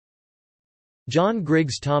John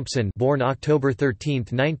Griggs Thompson, born October 13,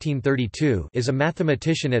 1932, is a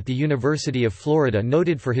mathematician at the University of Florida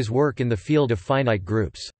noted for his work in the field of finite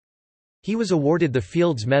groups. He was awarded the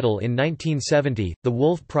Fields Medal in 1970, the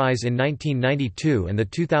Wolf Prize in 1992 and the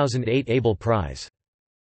 2008 Abel Prize.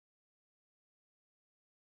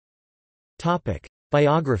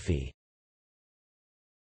 Biography.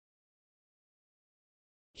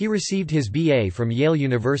 He received his B.A. from Yale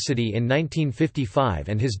University in 1955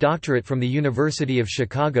 and his doctorate from the University of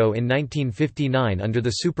Chicago in 1959 under the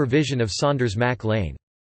supervision of Saunders Mac Lane.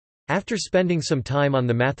 After spending some time on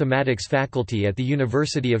the mathematics faculty at the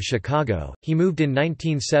University of Chicago, he moved in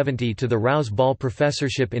 1970 to the Rouse Ball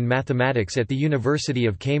Professorship in Mathematics at the University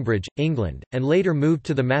of Cambridge, England, and later moved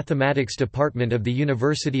to the Mathematics Department of the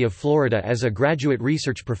University of Florida as a graduate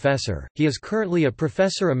research professor. He is currently a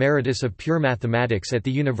Professor Emeritus of Pure Mathematics at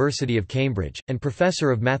the University of Cambridge, and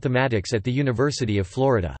Professor of Mathematics at the University of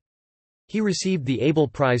Florida. He received the Abel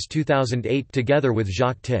Prize 2008 together with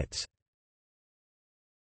Jacques Tits.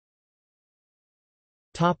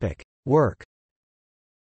 Work.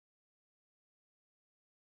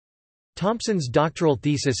 Thompson's doctoral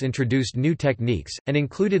thesis introduced new techniques, and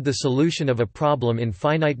included the solution of a problem in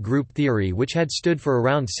finite group theory which had stood for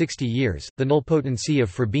around 60 years, the nilpotency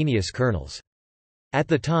of Frobenius kernels. At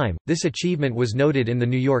the time, this achievement was noted in the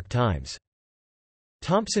New York Times.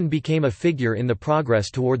 Thompson became a figure in the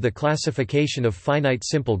progress toward the classification of finite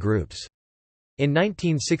simple groups. In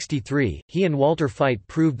 1963, he and Walter Feit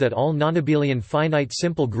proved that all nonabelian finite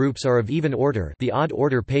simple groups are of even order, the odd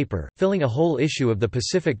order paper, filling a whole issue of the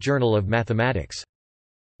Pacific Journal of Mathematics.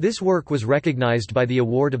 This work was recognized by the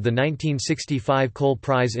award of the 1965 Cole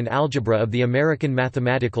Prize in Algebra of the American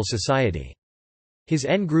Mathematical Society. His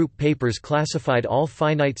N-group papers classified all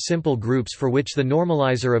finite simple groups for which the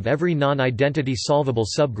normalizer of every non-identity solvable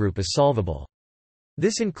subgroup is solvable.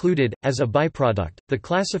 This included, as a byproduct, the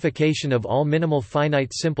classification of all minimal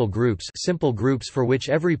finite simple groups for which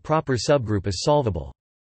every proper subgroup is solvable.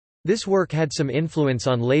 This work had some influence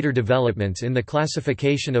on later developments in the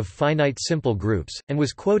classification of finite simple groups, and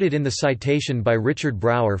was quoted in the citation by Richard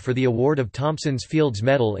Brouwer for the award of Thomson's Fields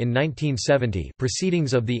Medal in 1970,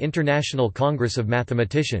 Proceedings of the International Congress of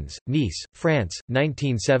Mathematicians, Nice, France,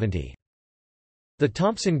 1970. The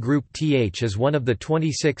Thompson group Th is one of the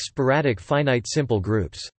 26 sporadic finite simple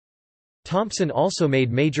groups. Thompson also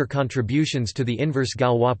made major contributions to the inverse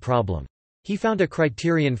Galois problem. He found a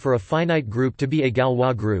criterion for a finite group to be a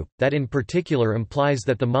Galois group, that in particular implies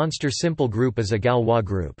that the monster simple group is a Galois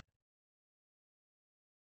group.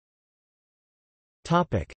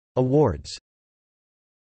 Awards.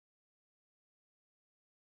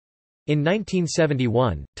 In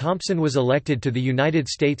 1971, Thompson was elected to the United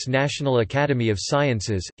States National Academy of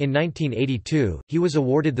Sciences. In 1982, he was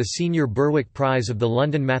awarded the Senior Berwick Prize of the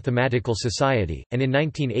London Mathematical Society, and in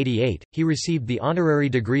 1988, he received the honorary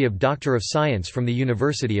degree of Doctor of Science from the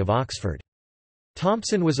University of Oxford.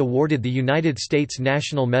 Thompson was awarded the United States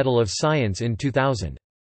National Medal of Science in 2000.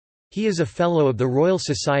 He is a Fellow of the Royal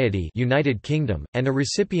Society, United Kingdom, and a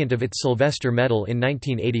recipient of its Sylvester Medal in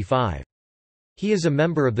 1985. He is a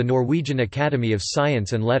member of the Norwegian Academy of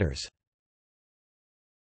Science and Letters.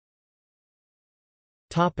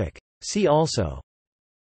 See also: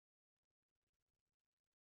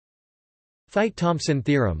 Feit-Thompson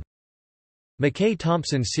theorem,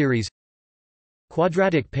 Mackay-Thompson series,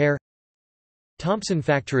 quadratic pair, Thompson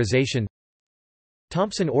factorization,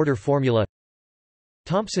 Thompson order formula,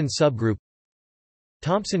 Thompson subgroup,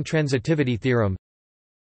 Thompson transitivity theorem,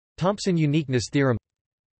 Thompson uniqueness theorem.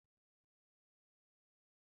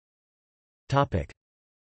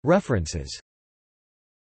 References.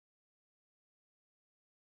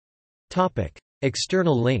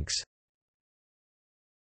 External links.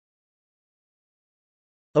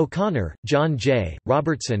 O'Connor, John J.,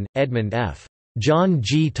 Robertson, Edmund F. John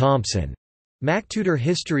G. Thompson. MacTutor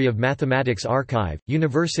History of Mathematics Archive,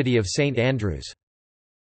 University of St Andrews.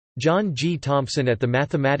 John G. Thompson at the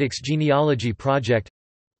Mathematics Genealogy Project.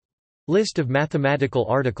 List of mathematical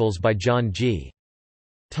articles by John G.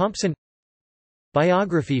 Thompson.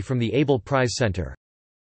 Biography from the Abel Prize Center.